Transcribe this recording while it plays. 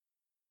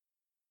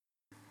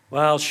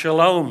Well,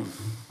 shalom.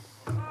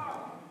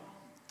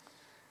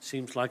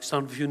 Seems like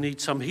some of you need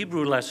some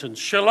Hebrew lessons.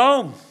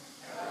 Shalom.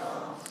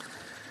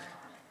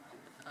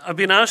 I've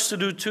been asked to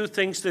do two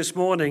things this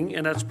morning,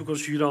 and that's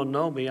because you don't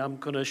know me. I'm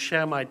going to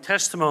share my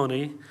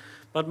testimony,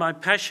 but my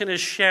passion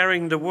is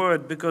sharing the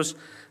word because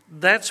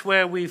that's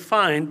where we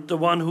find the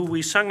one who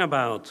we sung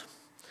about.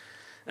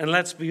 And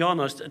let's be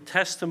honest, a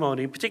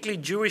testimony,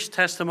 particularly Jewish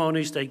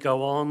testimonies, they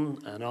go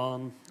on and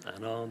on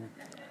and on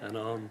and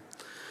on.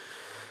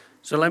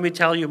 So let me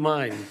tell you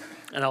mine,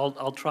 and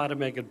I'll try to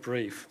make it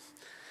brief.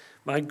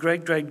 My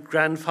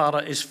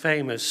great-great-grandfather is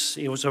famous.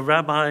 He was a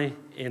rabbi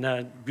in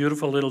a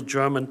beautiful little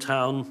German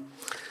town.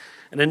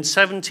 And in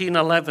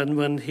 1711,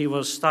 when he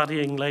was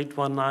studying late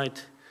one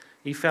night,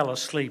 he fell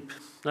asleep.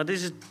 Now,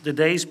 this is the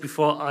days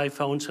before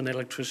iPhones and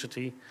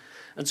electricity.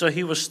 And so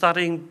he was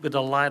studying with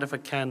the light of a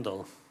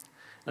candle.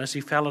 And as he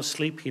fell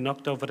asleep, he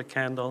knocked over the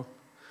candle,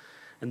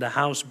 and the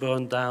house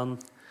burned down,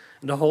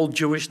 and the whole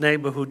Jewish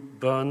neighborhood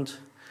burned,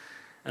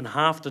 and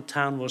half the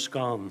town was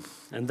gone.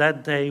 And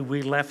that day,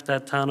 we left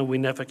that town and we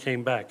never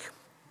came back.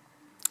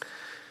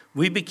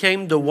 We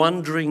became the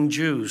wandering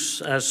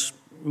Jews, as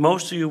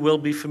most of you will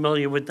be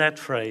familiar with that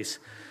phrase.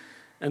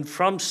 And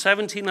from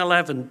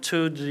 1711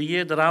 to the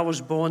year that I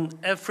was born,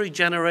 every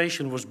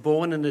generation was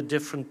born in a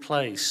different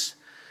place.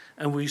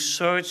 And we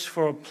searched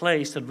for a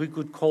place that we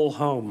could call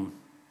home.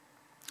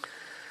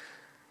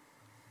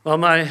 Well,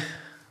 my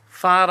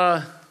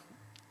father,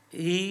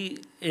 he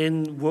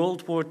in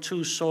World War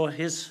II saw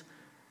his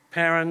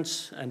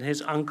parents and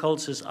his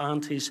uncles, his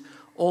aunties,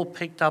 all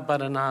picked up by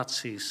the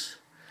Nazis.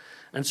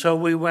 And so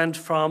we went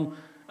from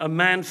a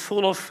man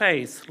full of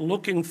faith,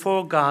 looking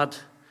for God,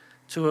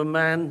 to a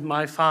man,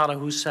 my father,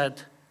 who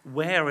said,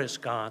 "Where is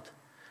God?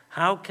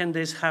 How can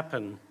this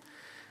happen?"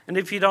 And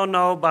if you don't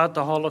know about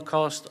the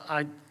Holocaust,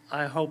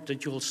 I hope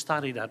that you'll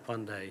study that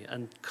one day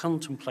and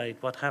contemplate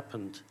what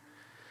happened.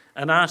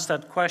 And ask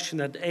that question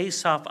that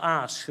Asaph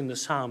asks in the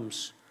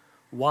Psalms,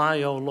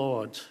 "Why, O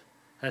Lord,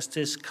 has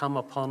this come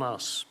upon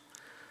us?"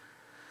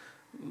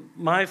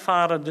 My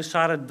father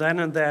decided then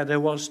and there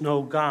was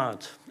no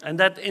God. And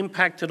that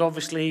impacted,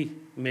 obviously,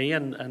 me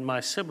and my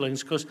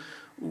siblings, because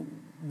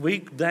we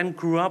then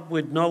grew up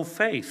with no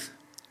faith.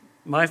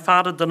 My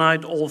father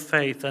denied all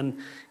faith, and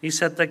he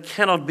said there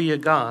cannot be a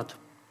God.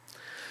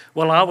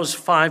 Well, I was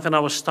 5 and I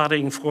was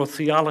studying for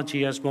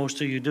theology, as most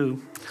of you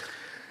do.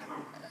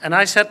 And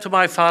I said to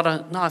my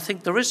father, "No, I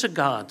think there is a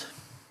God."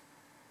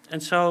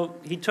 And so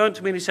he turned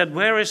to me and he said,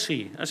 "Where is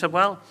he?" I said,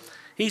 "Well,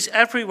 he's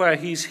everywhere.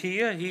 He's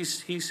here.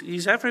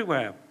 He's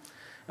everywhere."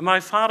 And my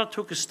father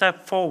took a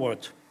step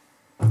forward,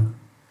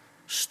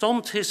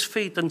 stomped his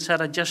feet and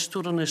said, "I just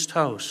stood on his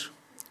toes."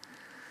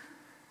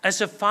 As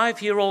a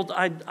 5-year-old,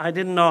 I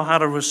didn't know how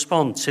to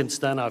respond. Since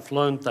then, I've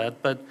learned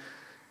that. But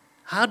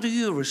how do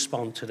you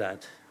respond to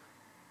that?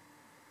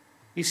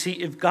 You see,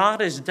 if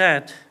God is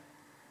dead,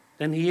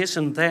 then he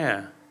isn't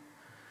there.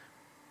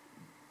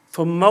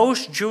 For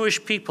most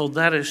Jewish people,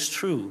 that is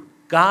true.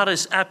 God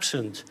is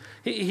absent.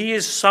 He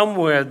is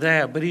somewhere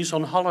there, but he's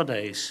on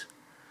holidays.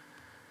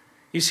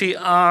 You see,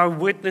 our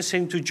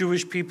witnessing to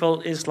Jewish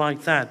people is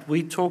like that.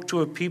 We talk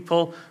to a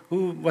people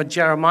who, what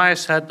Jeremiah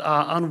said,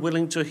 are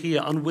unwilling to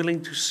hear,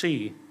 unwilling to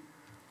see.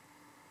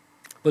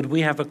 But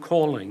we have a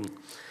calling.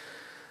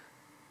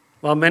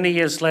 Well, many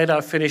years later,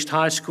 I finished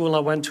high school. I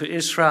went to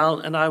Israel,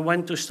 and I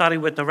went to study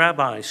with the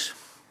rabbis.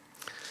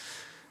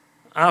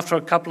 After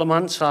a couple of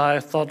months, I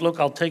thought, look,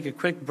 I'll take a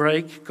quick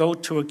break, go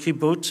to a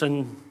kibbutz,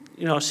 and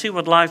see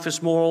what life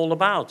is more all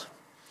about.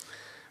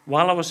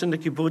 While I was in the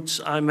kibbutz,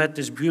 I met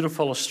this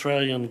beautiful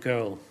Australian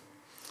girl,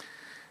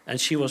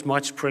 and she was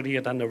much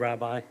prettier than the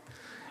rabbi.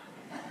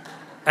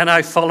 And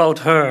I followed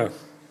her.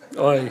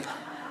 Oy.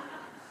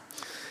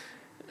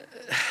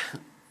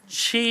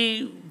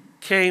 She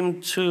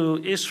came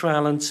to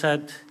Israel and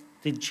said,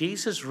 "Did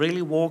Jesus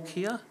really walk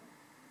here?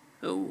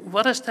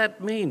 What does that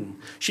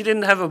mean?" She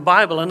didn't have a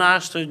Bible and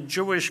asked a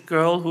Jewish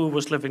girl who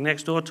was living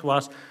next door to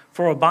us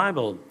for a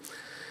Bible.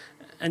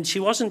 And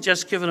she wasn't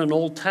just given an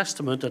Old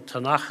Testament, a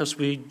Tanakh, as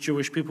we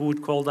Jewish people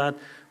would call that,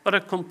 but a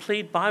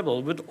complete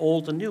Bible with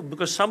Old and New,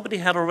 because somebody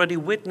had already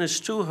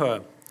witnessed to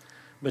her,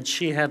 but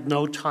she had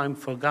no time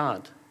for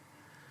God.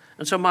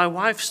 And so my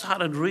wife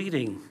started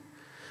reading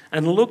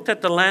and looked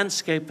at the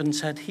landscape and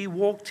said, "He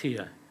walked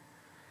here.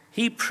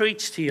 He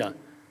preached here.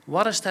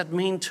 What does that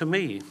mean to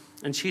me?"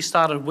 And she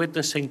started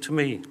witnessing to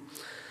me.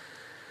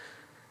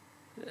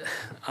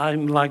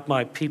 I'm like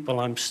my people,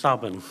 I'm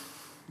stubborn.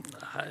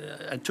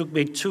 It took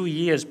me 2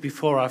 years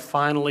before I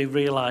finally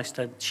realized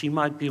that she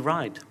might be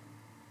right.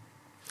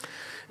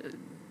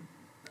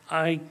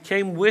 I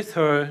came with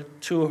her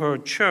to her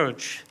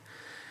church,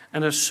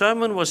 and a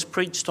sermon was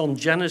preached on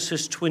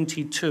Genesis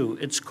 22.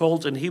 It's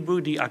called in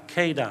Hebrew the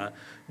Akedah,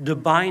 the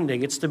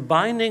binding. It's the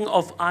binding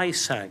of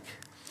Isaac.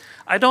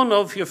 I don't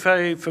know if you're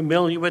very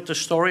familiar with the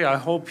story. I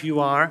hope you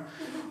are,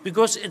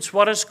 because it's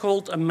what is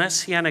called a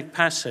messianic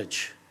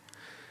passage.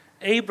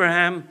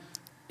 Abraham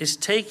is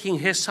taking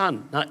his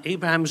son. Now,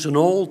 Abraham is an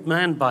old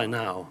man by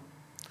now.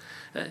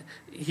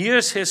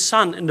 Here's his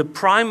son in the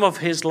prime of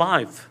his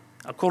life,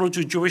 According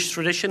to Jewish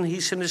tradition,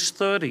 he's in his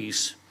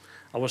 30s.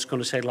 I was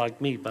going to say like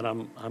me, but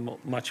I'm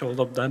much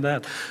older than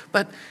that.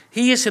 But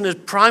he is in the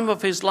prime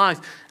of his life.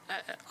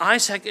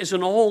 Isaac is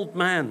an old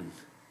man,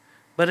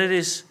 but it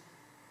is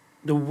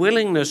the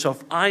willingness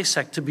of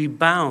Isaac to be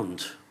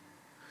bound.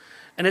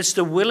 And it's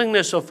the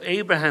willingness of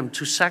Abraham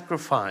to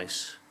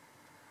sacrifice.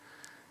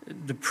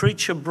 The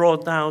preacher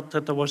brought out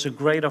that there was a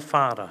greater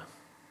father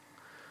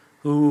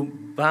who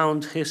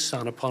bound his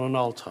son upon an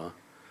altar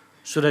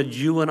so that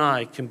you and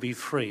I can be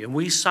free. And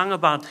we sung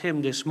about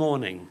him this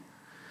morning.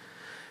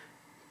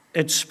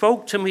 It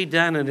spoke to me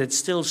then, and it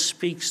still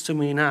speaks to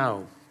me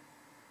now.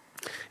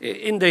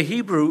 In the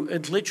Hebrew,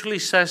 it literally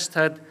says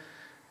that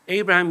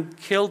Abraham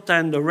killed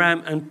then the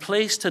ram and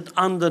placed it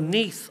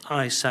underneath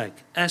Isaac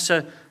as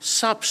a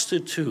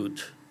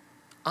substitute,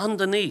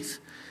 underneath.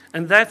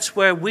 And that's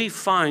where we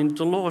find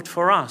the Lord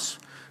for us.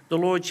 The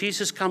Lord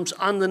Jesus comes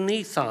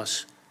underneath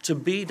us to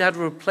be that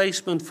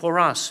replacement for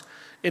us.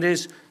 It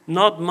is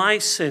not my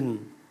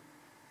sin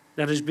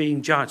that is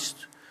being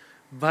judged,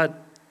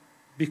 but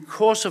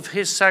because of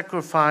his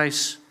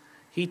sacrifice,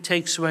 he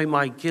takes away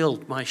my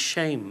guilt, my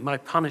shame, my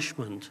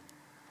punishment.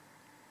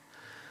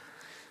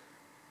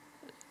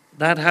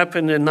 That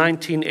happened in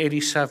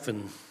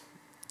 1987.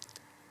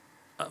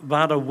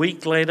 About a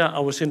week later, I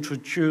was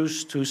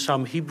introduced to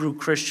some Hebrew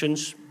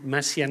Christians,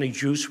 Messianic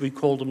Jews we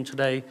call them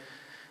today,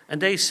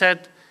 and they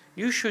said,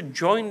 "You should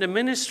join the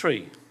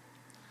ministry."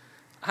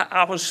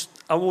 I was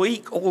a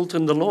week old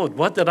in the Lord.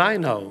 What did I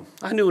know?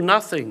 I knew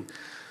nothing.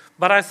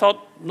 But I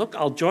thought, look,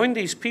 I'll join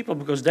these people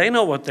because they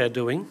know what they're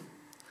doing.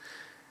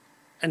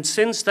 And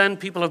since then,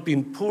 people have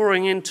been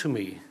pouring into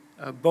me,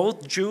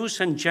 both Jews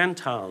and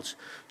Gentiles,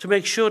 to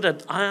make sure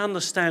that I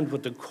understand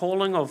what the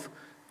calling of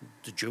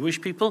the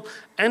Jewish people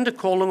and the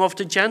calling of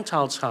the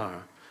Gentiles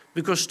are.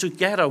 Because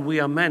together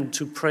we are meant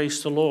to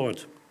praise the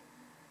Lord.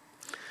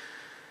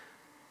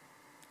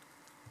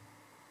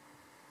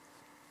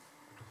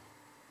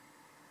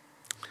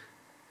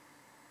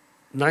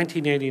 In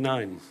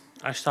 1989,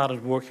 I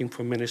started working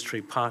for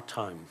ministry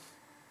part-time.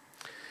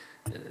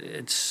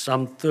 It's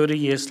some 30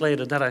 years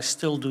later that I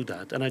still do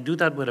that, and I do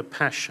that with a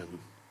passion.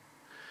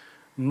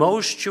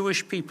 Most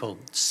Jewish people,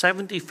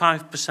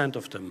 75%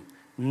 of them,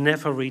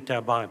 never read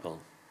their Bible.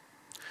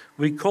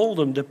 We call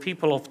them the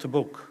people of the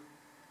book,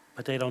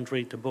 but they don't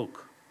read the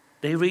book.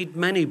 They read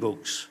many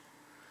books.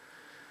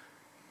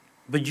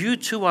 But you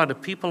too are the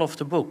people of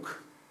the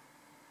book.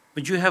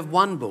 But you have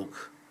one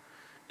book.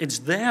 It's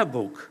their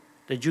book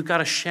that you got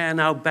to share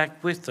now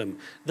back with them.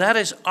 That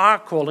is our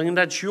calling, and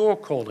that's your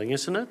calling,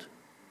 isn't it?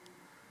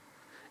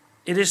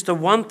 It is the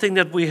one thing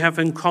that we have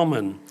in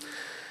common.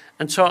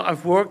 And so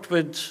I've worked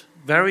with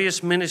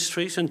various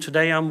ministries, and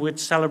today I'm with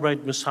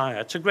Celebrate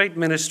Messiah. It's a great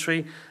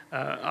ministry.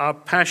 Our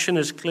passion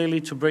is clearly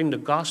to bring the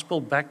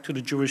gospel back to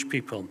the Jewish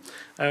people.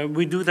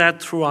 We do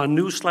that through our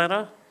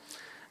newsletter.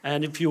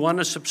 And if you want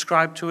to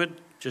subscribe to it,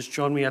 just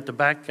join me at the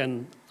back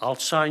and I'll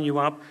sign you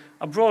up.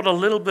 I brought a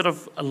little bit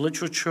of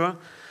literature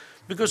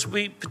because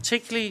we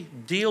particularly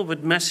deal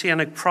with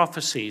messianic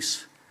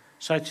prophecies,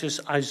 such as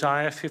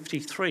Isaiah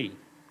 53.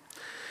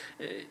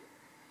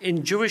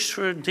 In Jewish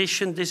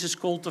tradition, this is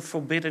called the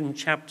forbidden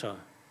chapter.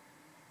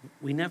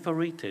 We never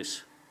read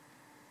this.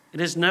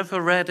 It is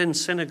never read in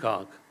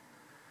synagogue.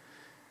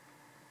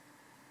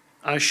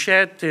 I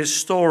shared this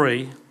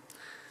story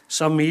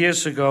some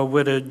years ago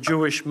with a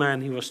Jewish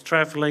man. He was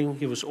traveling,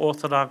 he was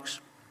Orthodox.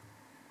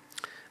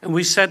 And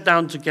we sat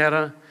down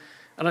together,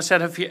 and I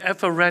said, "Have you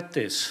ever read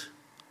this?"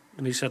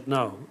 And he said,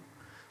 No,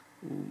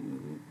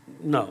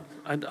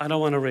 I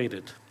don't want to read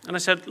it. And I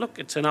said, "Look,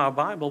 it's in our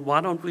Bible. Why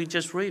don't we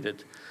just read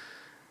it?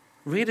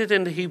 Read it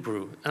in the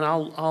Hebrew, and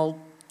I'll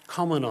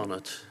comment on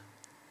it."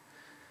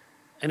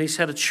 And he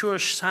said, "It sure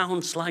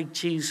sounds like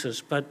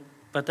Jesus, but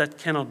that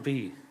cannot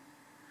be."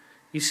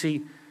 You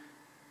see,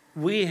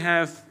 we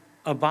have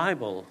a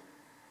Bible,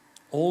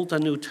 Old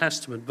and New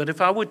Testament. But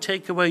if I would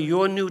take away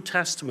your New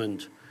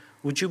Testament,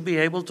 would you be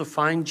able to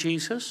find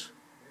Jesus?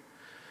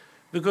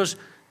 Because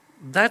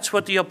that's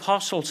what the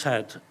apostles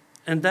had,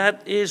 and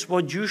that is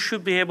what you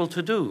should be able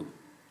to do.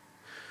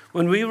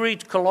 When we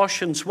read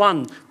Colossians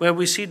 1, where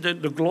we see the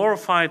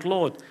glorified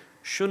Lord,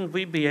 shouldn't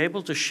we be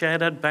able to share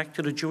that back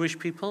to the Jewish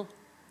people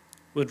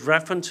with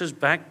references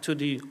back to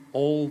the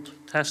Old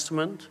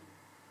Testament?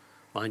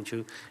 Mind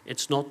you,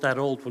 it's not that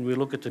old when we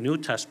look at the New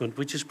Testament,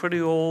 which is pretty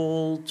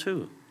old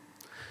too.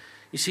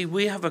 You see,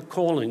 we have a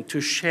calling to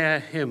share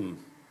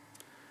him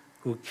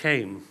who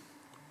came.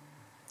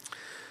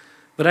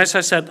 But as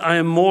I said, I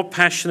am more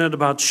passionate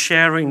about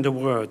sharing the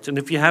word. And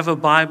if you have a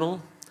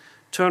Bible,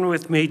 turn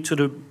with me to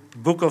the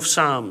book of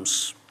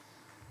Psalms.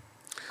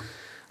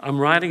 I'm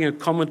writing a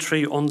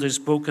commentary on this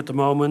book at the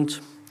moment,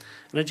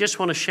 and I just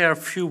want to share a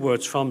few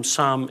words from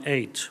Psalm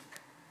 8.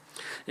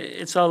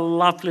 It's a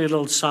lovely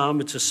little psalm.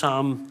 It's a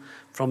psalm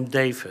from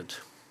David.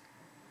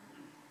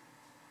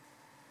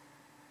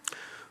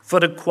 For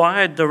the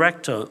choir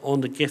director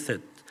on the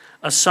Gittith,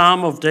 a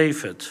psalm of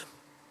David.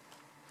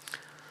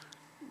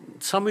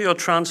 Some of your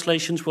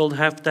translations will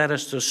have that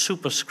as the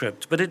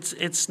superscript, but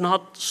it's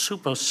not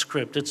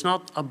superscript. It's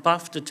not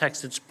above the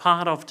text. It's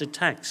part of the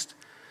text.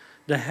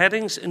 The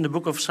headings in the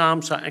book of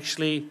Psalms are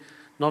actually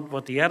not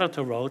what the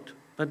editor wrote,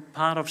 but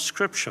part of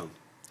Scripture.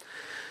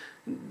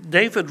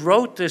 David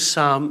wrote this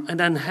psalm and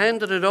then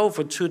handed it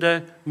over to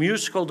the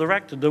musical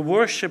director, the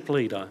worship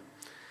leader.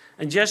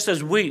 And just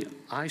as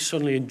I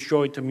certainly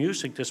enjoyed the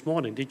music this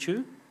morning, did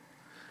you?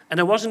 And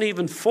it wasn't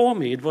even for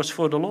me, it was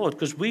for the Lord,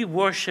 because we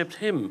worshipped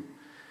him.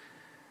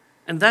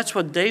 And that's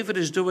what David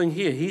is doing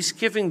here. He's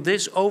giving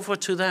this over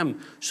to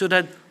them so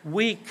that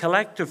we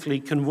collectively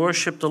can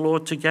worship the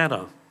Lord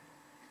together.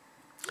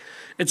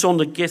 It's on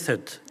the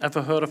githet.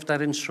 Ever heard of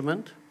that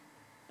instrument?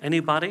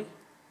 Anybody?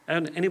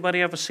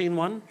 Anybody ever seen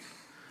one?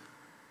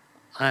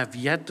 I have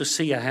yet to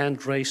see a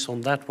hand raised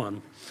on that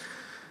one.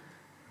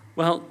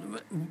 Well,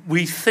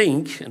 we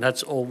think, and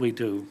that's all we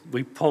do,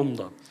 we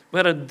ponder,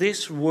 whether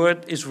this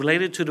word is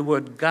related to the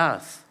word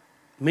Gath,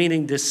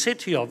 meaning the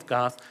city of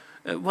Gath,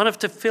 one of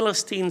the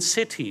Philistine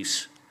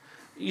cities.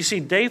 You see,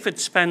 David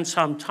spent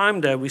some time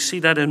there. We see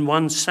that in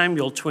 1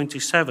 Samuel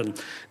 27.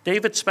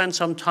 David spent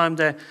some time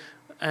there,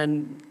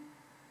 and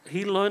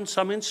he learned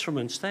some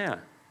instruments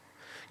there.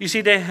 You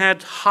see, they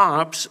had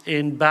harps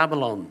in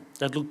Babylon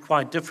that looked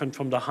quite different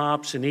from the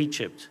harps in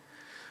Egypt.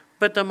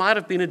 But there might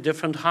have been a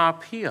different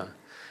harp here.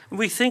 And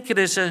we think it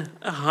is a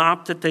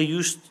harp that they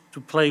used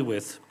to play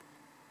with.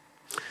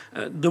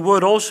 The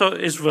word also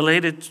is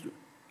related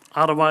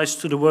otherwise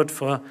to the word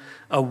for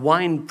a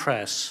wine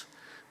press.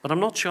 But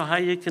I'm not sure how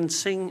you can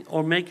sing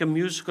or make a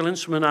musical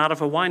instrument out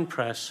of a wine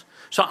press.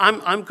 So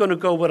I'm going to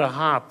go with a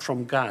harp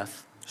from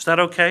Gath. Is that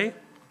okay?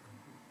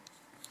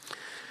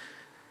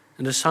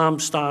 And the psalm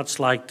starts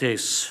like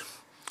this.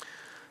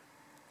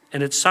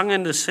 And it's sung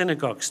in the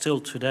synagogue still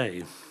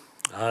today.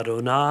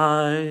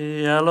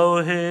 Adonai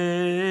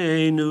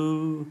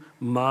Eloheinu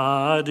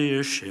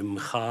Madir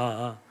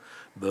Shimcha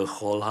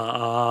B'chol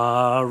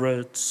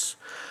haaretz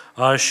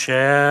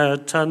Asher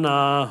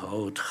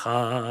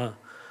tanahotcha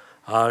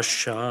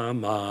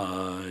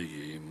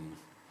Hashamayim.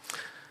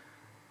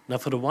 Now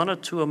for the one or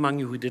two among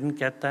you who didn't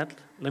get that,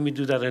 let me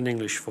do that in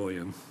English for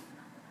you.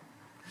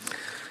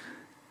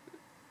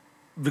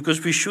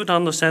 Because we should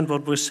understand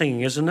what we're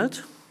singing, isn't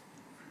it?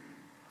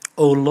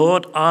 O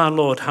Lord, our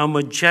Lord, how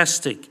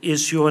majestic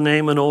is your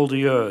name in all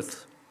the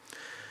earth,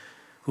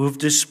 who have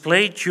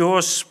displayed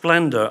your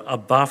splendor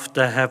above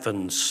the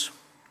heavens.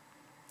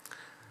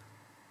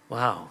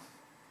 Wow.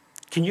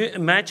 Can you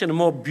imagine a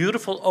more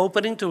beautiful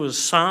opening to a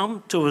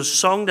psalm, to a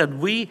song that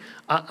we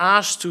are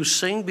asked to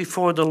sing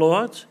before the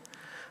Lord?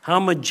 How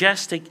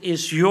majestic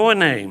is your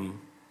name.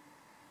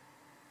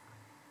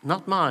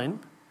 Not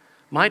mine.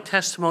 My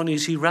testimony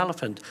is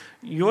irrelevant.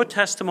 Your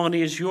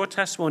testimony is your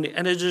testimony,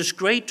 and it is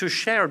great to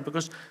share it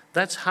because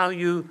that's how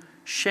you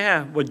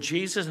share what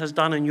Jesus has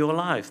done in your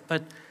life.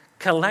 But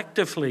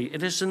collectively,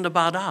 it isn't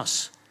about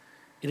us.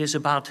 It is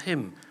about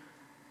him.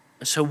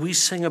 So we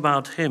sing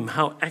about him.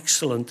 How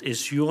excellent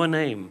is your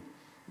name.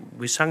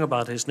 We sang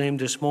about his name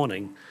this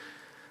morning.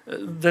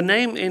 The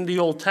name in the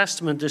Old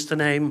Testament is the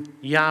name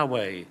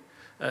Yahweh.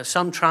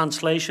 Some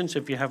translations,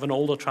 if you have an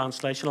older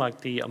translation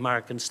like the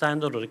American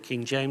Standard or the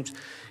King James,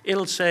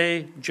 it'll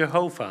say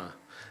Jehovah.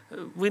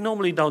 We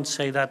normally don't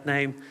say that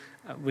name.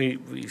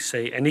 We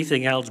say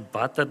anything else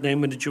but that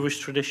name in the Jewish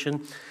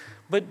tradition.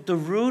 But the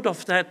root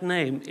of that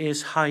name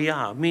is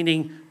Hayah,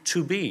 meaning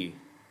to be.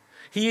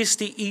 He is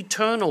the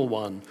eternal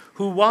one,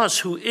 who was,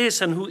 who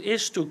is, and who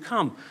is to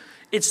come.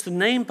 It's the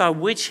name by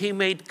which he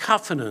made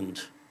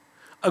covenant,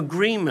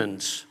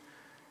 agreements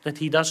that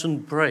he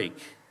doesn't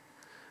break.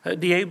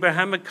 The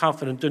Abrahamic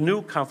covenant, the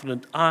new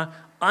covenant, are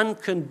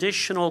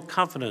unconditional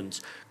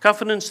covenants,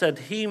 covenants that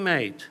he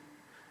made.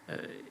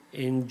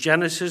 In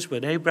Genesis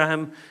with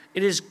Abraham,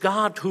 it is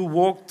God who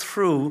walked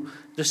through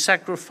the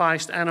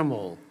sacrificed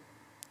animal,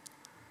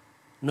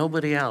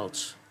 nobody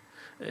else.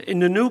 In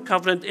the new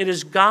covenant, it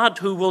is God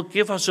who will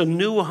give us a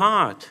new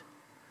heart.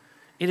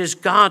 It is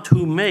God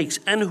who makes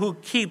and who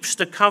keeps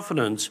the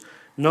covenants,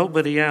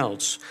 nobody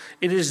else.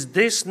 It is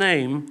this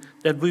name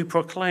that we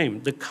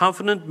proclaim, the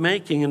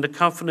covenant-making and the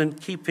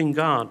covenant-keeping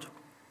God.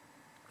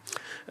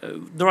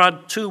 There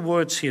are two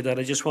words here that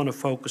I just want to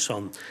focus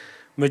on.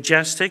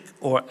 Majestic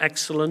or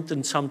excellent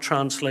in some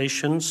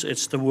translations.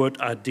 It's the word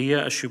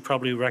adia, as you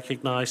probably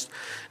recognized.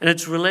 And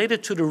it's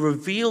related to the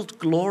revealed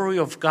glory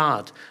of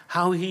God,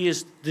 how he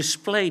is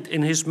displayed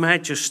in his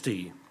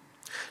majesty.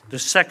 The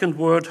second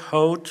word,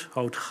 hod,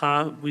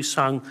 hodcha, we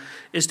sung,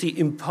 is the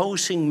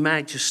imposing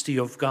majesty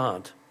of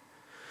God.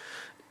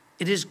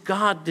 It is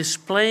God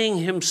displaying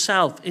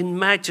himself in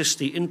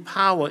majesty, in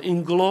power,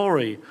 in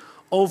glory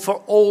over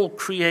all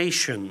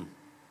creation.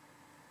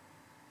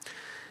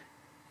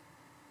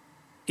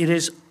 It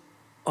is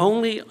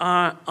only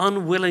our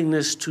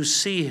unwillingness to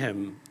see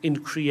him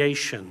in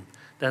creation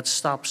that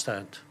stops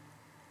that.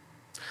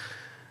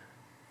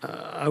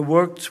 I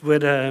worked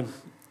on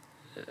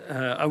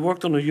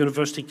a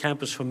university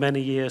campus for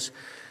many years,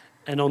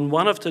 and on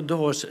one of the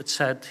doors it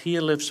said,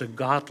 "Here lives a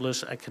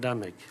godless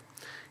academic."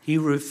 He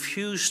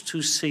refused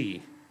to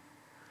see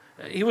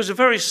He was a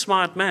very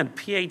smart man,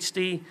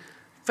 PhD,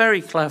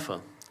 very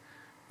clever,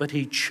 but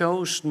he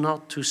chose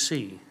not to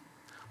see.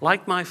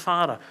 Like my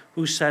father,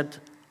 who said,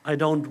 I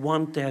don't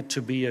want there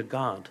to be a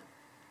God.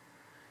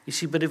 You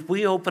see, but if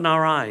we open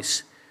our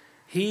eyes,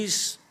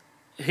 his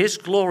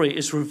glory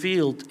is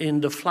revealed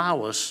in the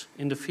flowers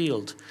in the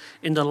field,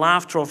 in the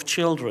laughter of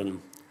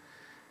children,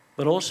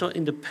 but also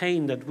in the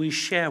pain that we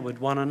share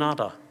with one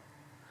another.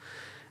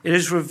 It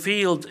is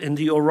revealed in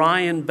the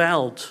Orion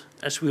belt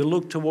as we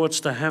look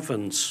towards the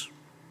heavens.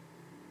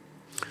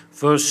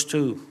 Verse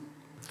 2,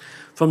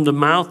 from the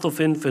mouth of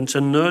infants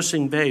and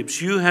nursing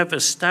babes, you have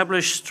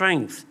established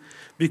strength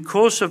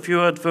because of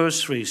your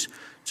adversaries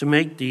to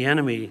make the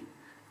enemy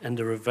and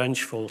the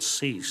revengeful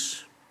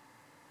cease.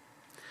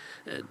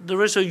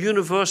 There is a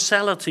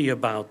universality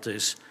about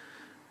this,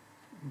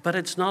 but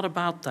it's not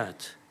about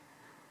that.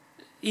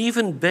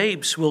 Even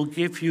babes will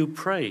give you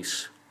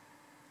praise.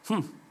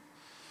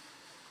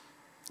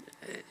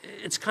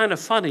 It's kind of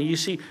funny. You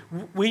see,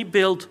 we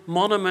build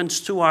monuments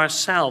to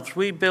ourselves.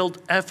 We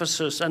build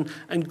Ephesus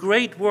and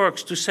great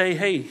works to say,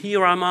 hey,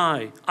 here am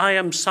I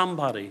am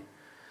somebody.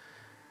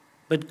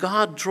 But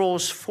God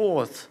draws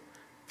forth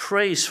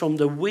praise from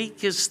the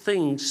weakest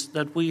things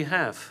that we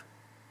have.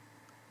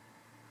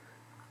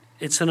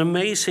 It's an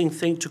amazing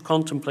thing to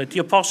contemplate. The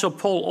Apostle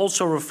Paul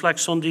also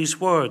reflects on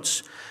these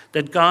words,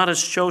 that God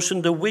has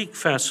chosen the weak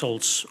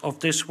vessels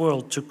of this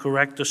world to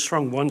correct the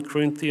strong. 1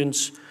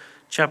 Corinthians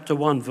chapter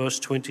 1, verse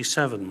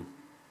 27.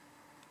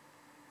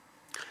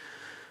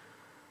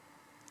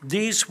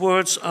 These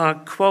words are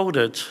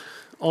quoted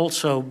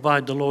also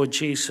by the Lord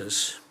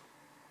Jesus.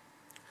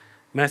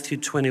 Matthew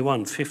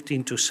 21,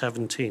 15 to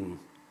 17.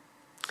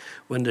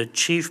 When the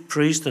chief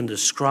priest and the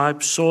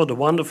scribes saw the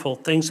wonderful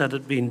things that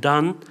had been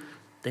done,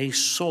 they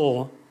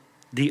saw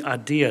the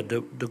idea,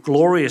 the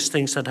glorious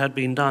things that had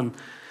been done.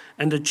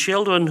 And the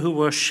children who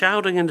were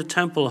shouting in the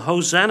temple,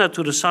 Hosanna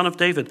to the Son of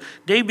David,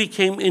 they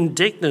became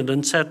indignant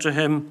and said to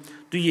him,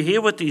 do you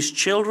hear what these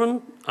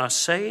children are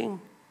saying?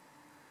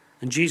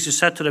 And Jesus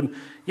said to them,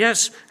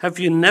 yes, have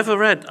you never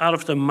read, out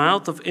of the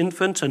mouth of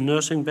infants and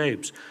nursing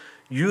babes,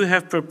 you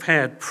have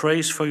prepared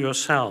praise for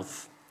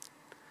yourself.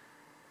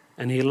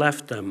 And he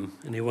left them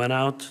and he went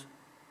out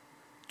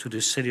to the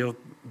city of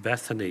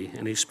Bethany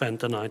and he spent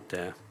the night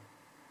there.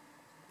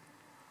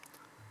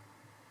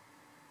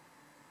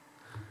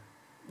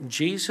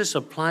 Jesus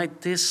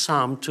applied this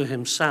psalm to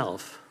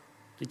himself.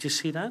 Did you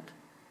see that?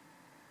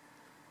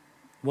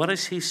 What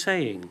is he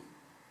saying?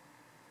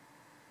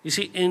 You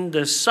see, in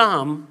the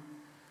psalm,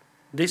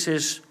 this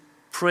is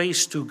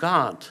praise to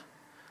God.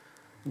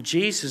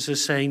 Jesus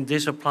is saying,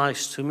 this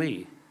applies to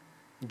me.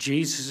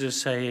 Jesus is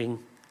saying,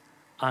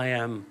 I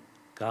am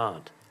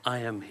God. I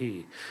am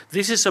he.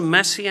 This is a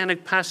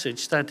messianic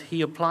passage that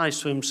he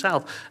applies to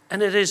himself.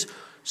 And it is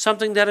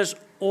something that is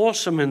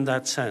awesome in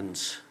that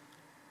sense.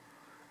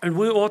 And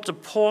we ought to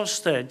pause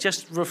there,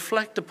 just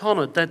reflect upon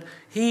it, that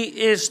he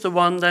is the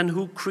one then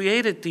who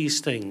created these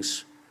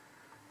things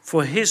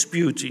for his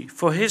beauty,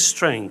 for his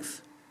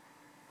strength.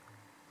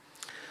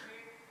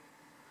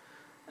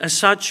 As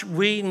such,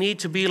 we need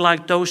to be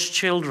like those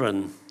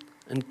children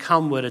and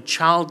come with a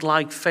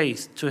childlike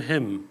faith to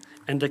him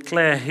and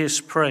declare his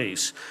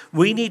praise.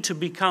 We need to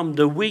become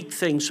the weak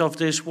things of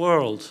this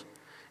world.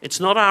 It's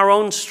not our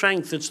own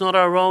strength, it's not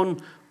our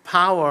own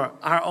power,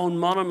 our own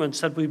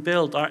monuments that we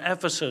build, our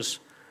Ephesus,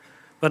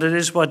 but it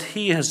is what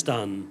he has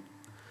done.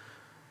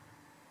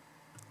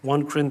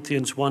 1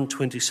 Corinthians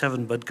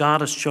 1:27, but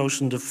God has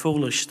chosen the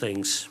foolish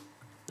things,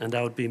 and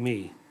that would be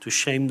me, to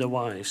shame the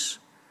wise.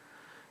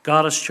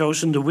 God has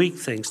chosen the weak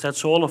things,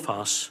 that's all of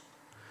us,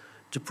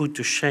 to put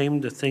to shame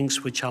the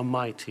things which are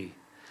mighty.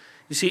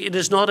 You see, it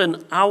is not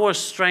in our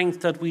strength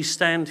that we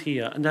stand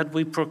here and that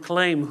we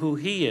proclaim who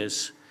he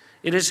is.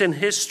 It is in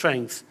his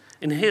strength,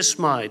 in his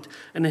might,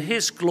 and in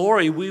his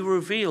glory we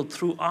reveal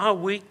through our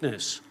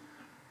weakness.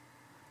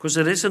 Because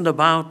it isn't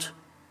about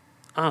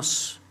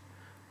us.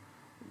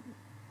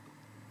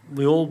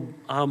 We all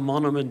are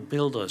monument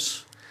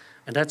builders,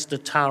 and that's the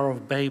Tower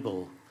of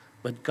Babel.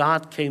 But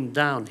God came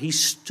down. He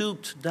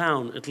stooped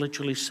down, it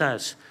literally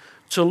says,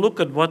 to look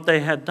at what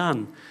they had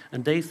done.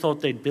 And they thought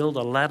they'd build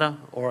a ladder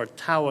or a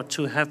tower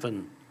to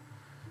heaven.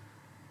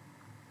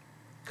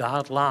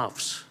 God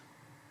laughs.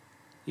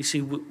 You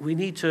see, we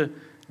need to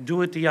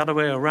do it the other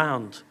way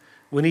around.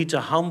 We need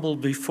to humble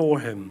before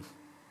him.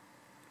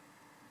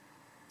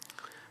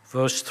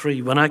 Verse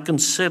 3, when I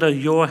consider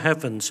your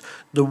heavens,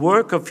 the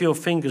work of your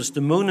fingers, the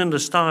moon and the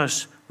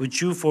stars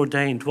which you've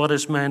ordained, what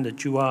is man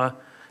that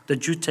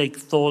you take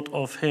thought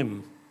of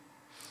him?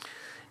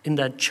 In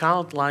that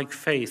childlike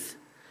faith,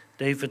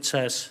 David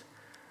says,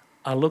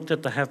 I looked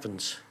at the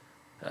heavens.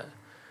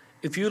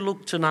 If you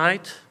look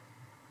tonight,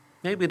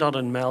 maybe not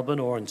in Melbourne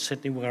or in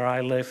Sydney where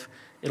I live,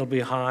 it'll be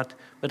hard,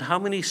 but how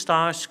many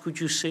stars could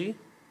you see?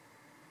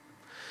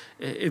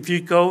 If you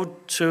go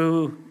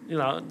to,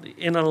 the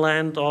inner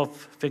land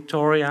of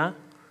Victoria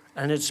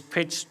and it's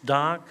pitch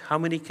dark, how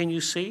many can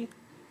you see?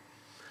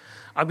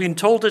 I've been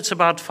told it's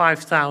about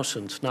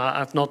 5,000. Now,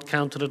 I've not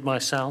counted it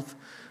myself.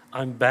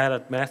 I'm bad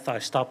at math. I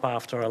stop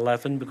after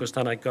 11 because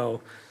then I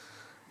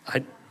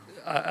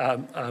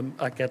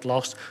get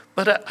lost.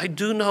 But I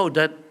do know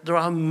that there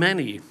are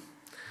many.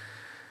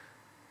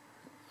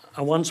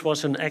 I once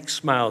was in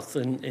Exmouth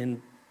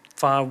in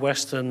far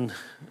western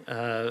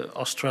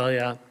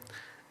Australia.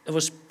 It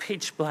was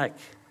pitch black.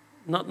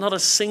 Not a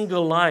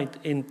single light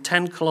in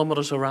 10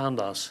 kilometers around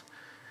us.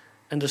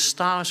 And the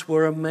stars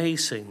were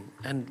amazing.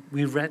 And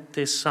we read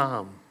this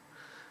psalm.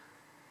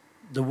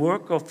 The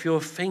work of your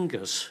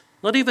fingers,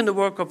 not even the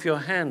work of your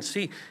hands.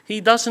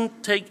 He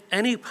doesn't take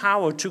any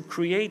power to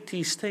create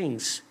these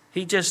things.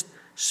 He just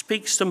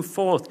speaks them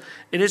forth.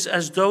 It is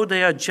as though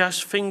they are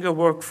just finger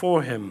work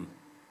for him.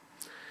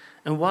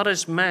 And what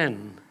is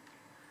man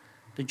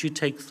that you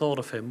take thought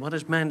of him? What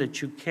is man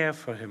that you care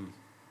for him?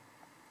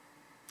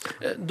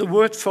 The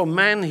word for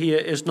man here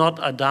is not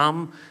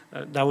Adam,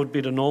 that would be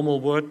the normal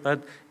word,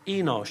 but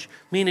Enosh,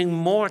 meaning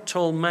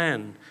mortal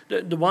man,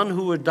 the one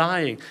who is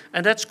dying.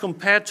 And that's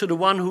compared to the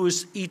one who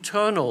is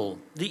eternal,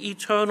 the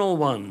eternal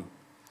one.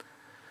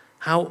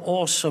 How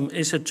awesome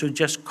is it to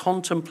just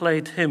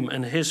contemplate him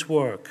and his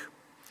work?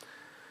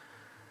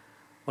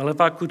 Well, if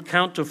I could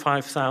count to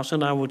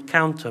 5,000, I would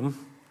count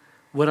them.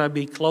 Would I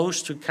be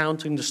close to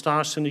counting the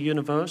stars in the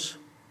universe?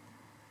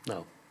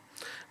 No.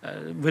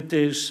 With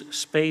these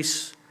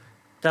space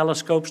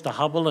telescopes, the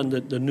Hubble and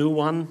the new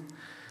one,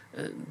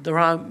 there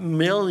are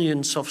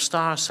millions of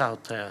stars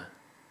out there.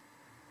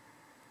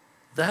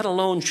 That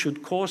alone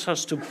should cause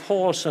us to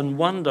pause and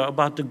wonder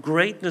about the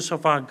greatness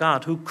of our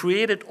God, who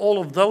created all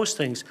of those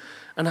things,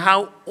 and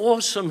how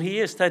awesome he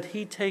is that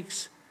he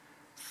takes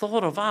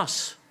thought of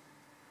us,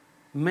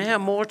 mere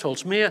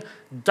mortals, mere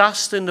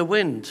dust in the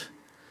wind,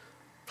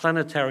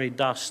 planetary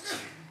dust,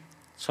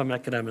 some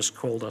academics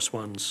called us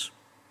once.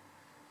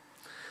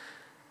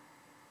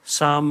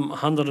 Psalm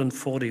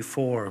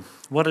 144,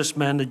 what is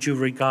man that you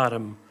regard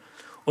him?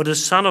 Or the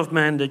son of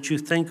man that you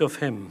think of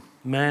him?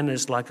 Man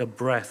is like a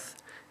breath.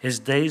 His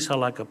days are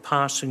like a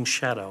passing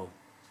shadow.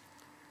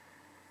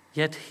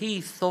 Yet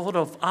he thought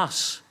of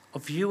us,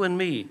 of you and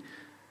me.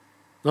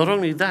 Not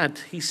only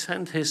that, he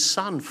sent his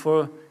son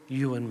for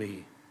you and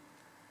me.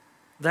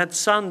 That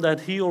son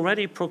that he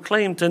already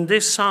proclaimed in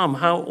this psalm,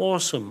 how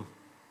awesome.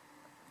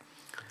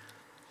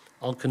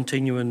 I'll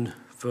continue in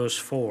verse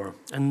 4.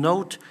 And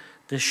note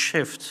the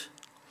shift.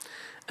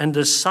 And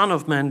the Son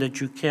of Man that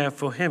you care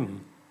for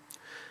him.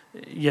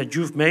 Yet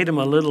you've made him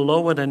a little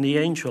lower than the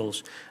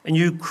angels, and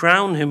you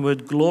crown him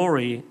with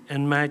glory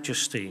and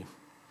majesty.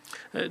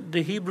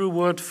 The Hebrew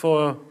word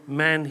for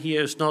man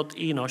here is not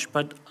Enosh,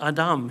 but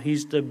Adam.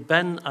 He's the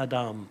Ben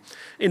Adam.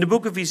 In the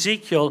book of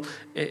Ezekiel,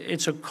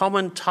 it's a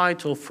common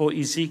title for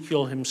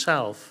Ezekiel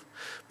himself.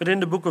 But in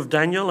the book of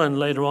Daniel and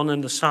later on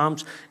in the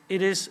Psalms,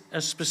 it is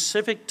a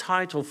specific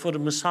title for the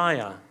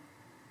Messiah.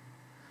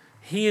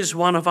 He is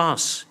one of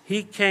us.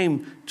 He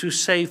came to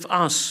save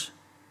us.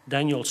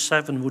 Daniel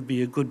 7 would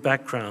be a good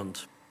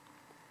background.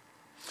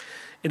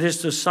 It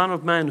is the Son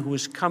of Man who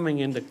is coming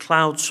in the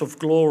clouds of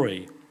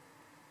glory.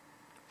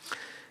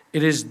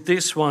 It is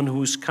this one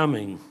who is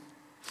coming.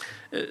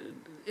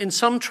 In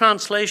some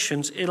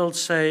translations, it'll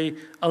say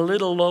a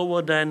little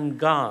lower than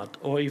God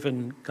or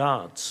even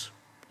gods.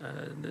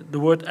 The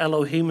word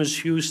Elohim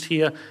is used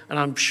here, and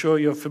I'm sure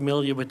you're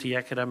familiar with the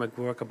academic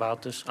work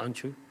about this,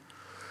 aren't you?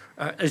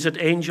 Is it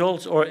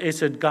angels or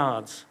is it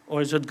gods?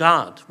 Or is it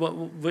God?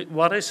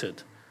 What is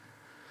it?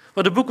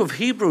 Well, the book of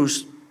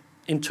Hebrews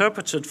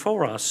interprets it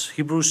for us.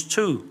 Hebrews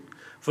 2,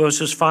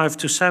 verses 5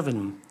 to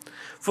 7.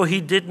 For he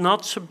did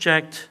not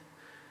subject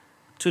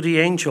to the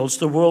angels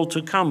the world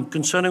to come,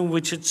 concerning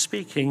which it's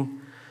speaking.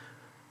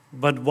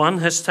 But one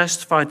has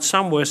testified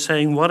somewhere,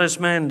 saying, what is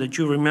man that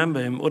you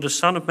remember him, or the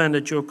Son of Man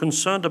that you're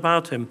concerned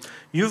about him?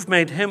 You've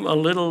made him a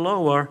little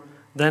lower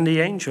than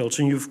the angels,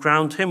 and you've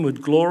crowned him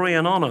with glory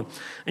and honor,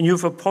 and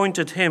you've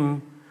appointed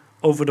him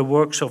over the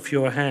works of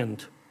your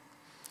hand.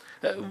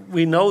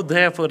 We know,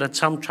 therefore, that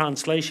some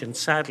translations,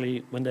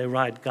 sadly, when they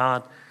write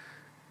God,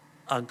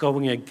 are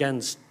going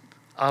against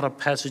other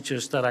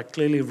passages that are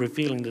clearly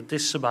revealing that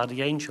this is about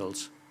the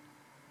angels.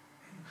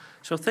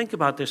 So think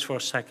about this for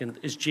a second.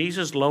 Is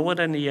Jesus lower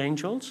than the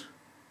angels?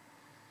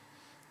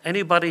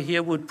 Anybody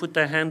here would put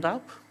their hand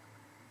up?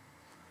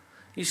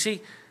 You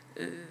see,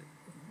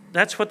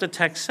 that's what the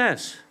text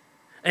says.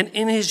 And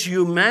in his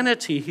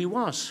humanity, he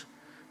was.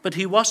 But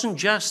he wasn't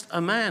just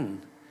a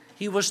man.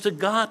 He was the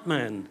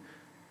God-man.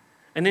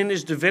 And in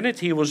his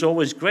divinity, he was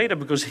always greater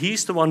because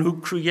he's the one who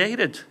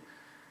created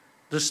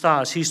the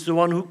stars. He's the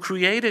one who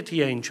created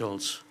the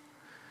angels.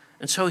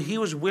 And so he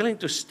was willing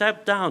to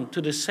step down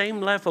to the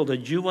same level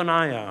that you and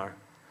I are,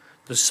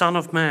 the Son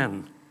of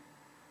Man.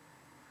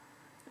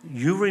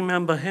 You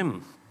remember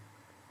him.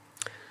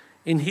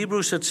 In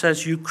Hebrews, it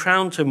says, you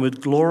crowned him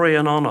with glory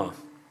and honor.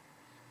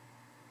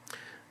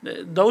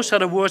 Those are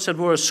the words that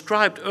were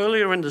ascribed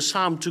earlier in the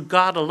psalm to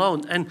God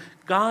alone. And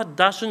God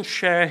doesn't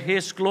share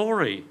his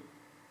glory.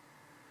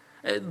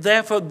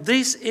 Therefore,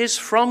 this is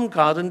from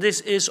God, and this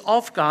is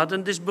of God,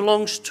 and this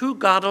belongs to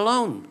God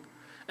alone.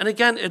 And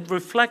again, it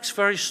reflects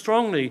very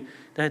strongly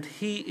that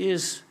he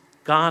is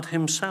God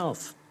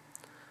himself.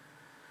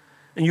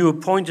 and you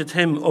appointed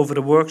him over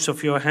the works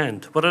of your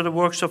hand. What are the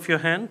works of your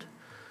hand?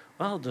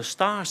 Well, the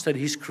stars that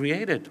he's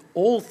created.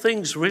 All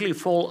things really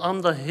fall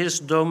under his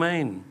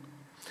domain.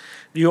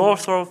 The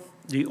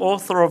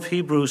author of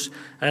Hebrews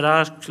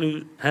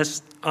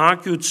has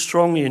argued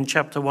strongly in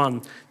chapter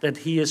 1 that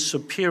he is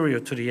superior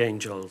to the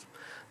angels.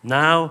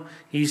 Now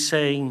he's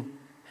saying,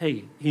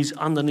 hey, he's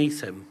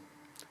underneath him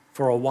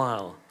for a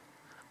while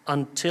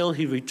until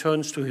he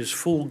returns to his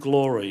full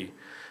glory.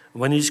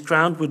 When he's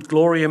crowned with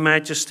glory and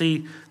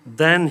majesty,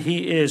 then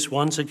he is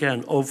once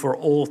again over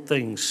all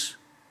things.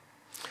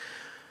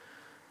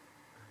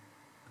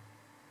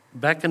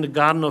 Back in the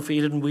Garden of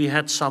Eden, we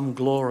had some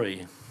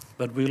glory,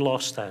 but we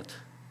lost that.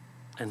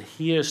 And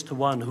he is the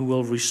one who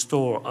will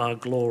restore our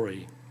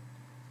glory.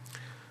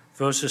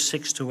 Verses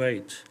 6 to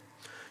 8.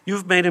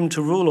 You've made him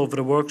to rule over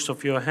the works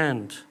of your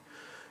hand.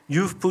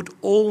 You've put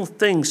all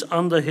things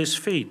under his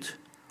feet,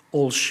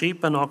 all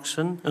sheep and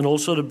oxen, and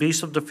also the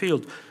beasts of the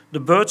field, the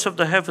birds of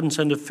the heavens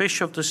and the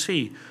fish of the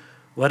sea,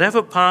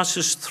 whatever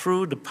passes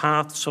through the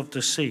paths of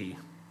the sea.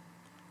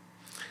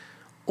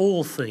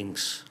 All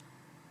things.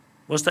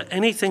 Was there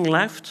anything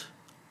left?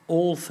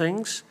 All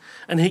things?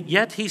 And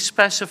yet he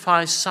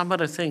specifies some of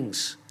the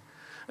things.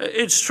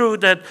 It's true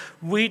that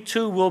we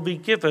too will be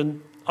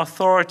given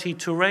authority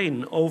to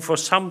reign over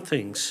some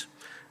things.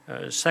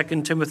 2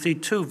 Timothy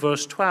 2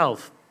 verse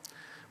 12.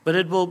 But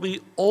it will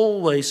be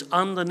always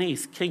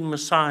underneath King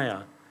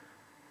Messiah.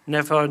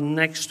 Never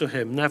next to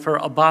him, never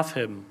above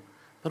him,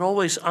 but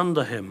always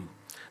under him.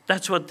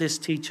 That's what this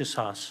teaches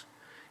us.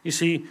 You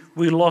see,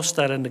 we lost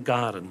that in the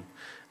garden,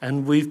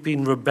 and we've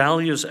been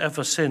rebellious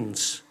ever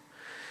since.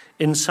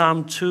 In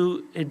Psalm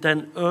 2, it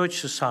then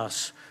urges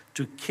us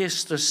to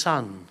kiss the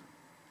Son,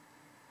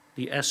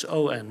 the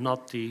S-O-N,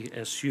 not the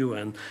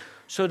S-U-N,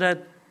 so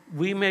that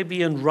we may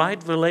be in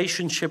right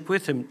relationship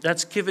with him.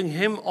 That's giving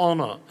him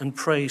honor and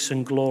praise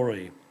and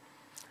glory.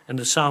 And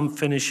the psalm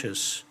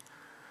finishes,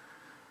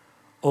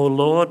 O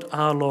Lord,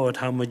 our Lord,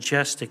 how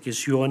majestic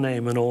is your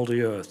name in all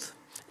the earth.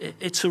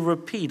 It's a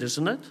repeat,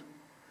 isn't it?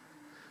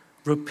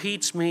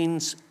 Repeats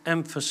means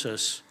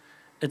emphasis.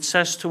 It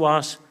says to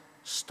us,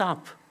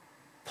 stop,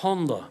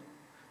 ponder.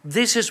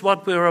 This is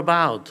what we're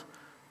about.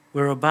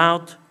 We're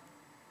about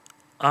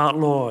our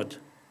Lord,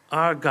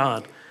 our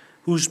God,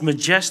 whose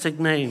majestic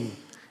name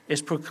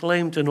is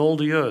proclaimed in all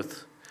the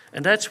earth.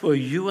 And that's where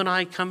you and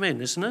I come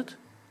in, isn't it?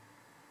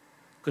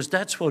 Because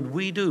that's what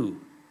we do.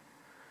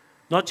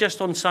 Not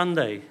just on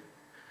Sunday,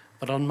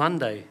 but on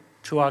Monday,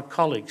 to our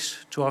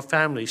colleagues, to our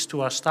families,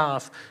 to our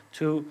staff,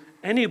 to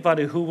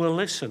anybody who will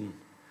listen.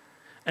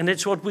 And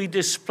it's what we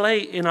display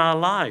in our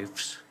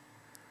lives,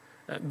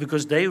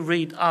 because they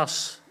read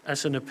us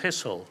as an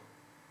epistle.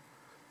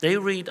 They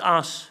read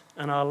us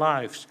and our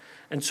lives.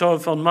 And so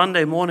if on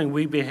Monday morning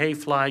we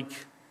behave like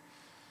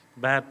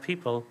bad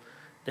people,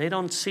 they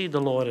don't see the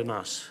Lord in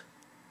us.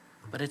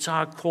 But it's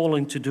our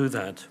calling to do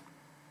that.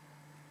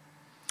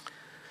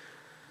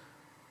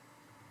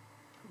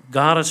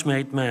 God has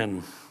made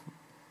man,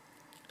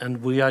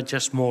 and we are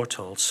just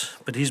mortals.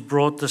 But he's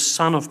brought the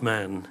Son of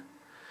Man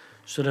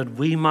so that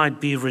we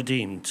might be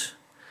redeemed,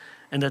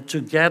 and that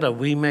together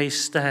we may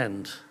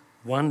stand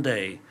one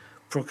day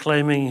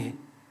proclaiming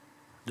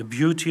the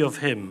beauty of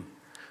him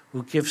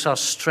who gives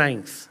us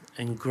strength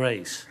and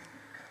grace.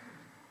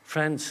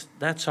 Friends,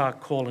 that's our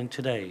calling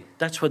today.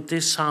 That's what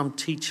this psalm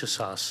teaches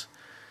us.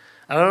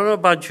 I don't know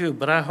about you,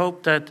 but I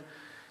hope that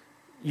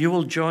you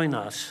will join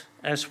us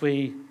as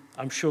we,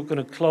 I'm sure,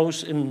 going to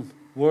close in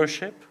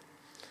worship.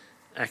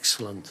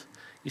 Excellent.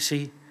 You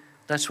see,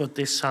 that's what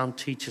this psalm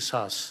teaches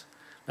us.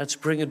 Let's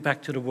bring it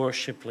back to the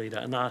worship leader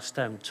and ask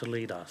them to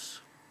lead us.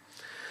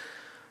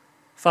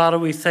 Father,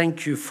 we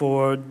thank you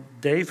for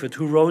David,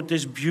 who wrote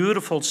this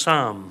beautiful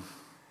psalm.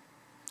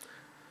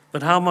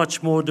 But how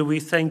much more do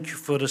we thank you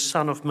for the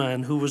Son of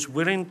Man, who was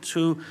willing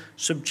to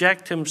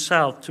subject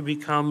himself to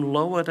become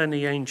lower than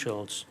the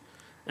angels,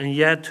 and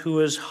yet who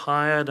is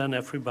higher than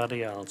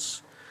everybody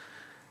else.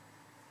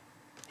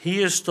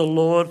 He is the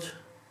Lord,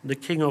 the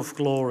King of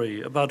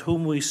glory, about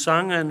whom we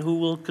sung and who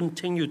will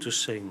continue to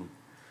sing.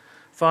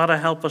 Father,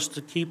 help us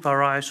to keep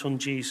our eyes on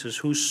Jesus,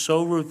 who's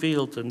so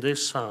revealed in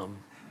this psalm,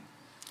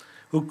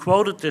 who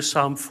quoted this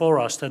psalm for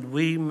us, that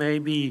we may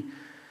be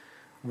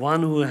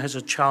one who has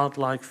a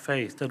childlike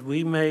faith, that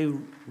we may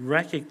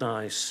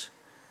recognize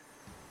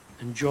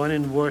and join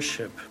in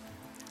worship.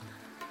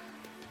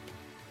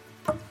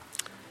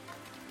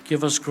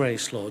 Give us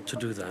grace, Lord, to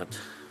do that.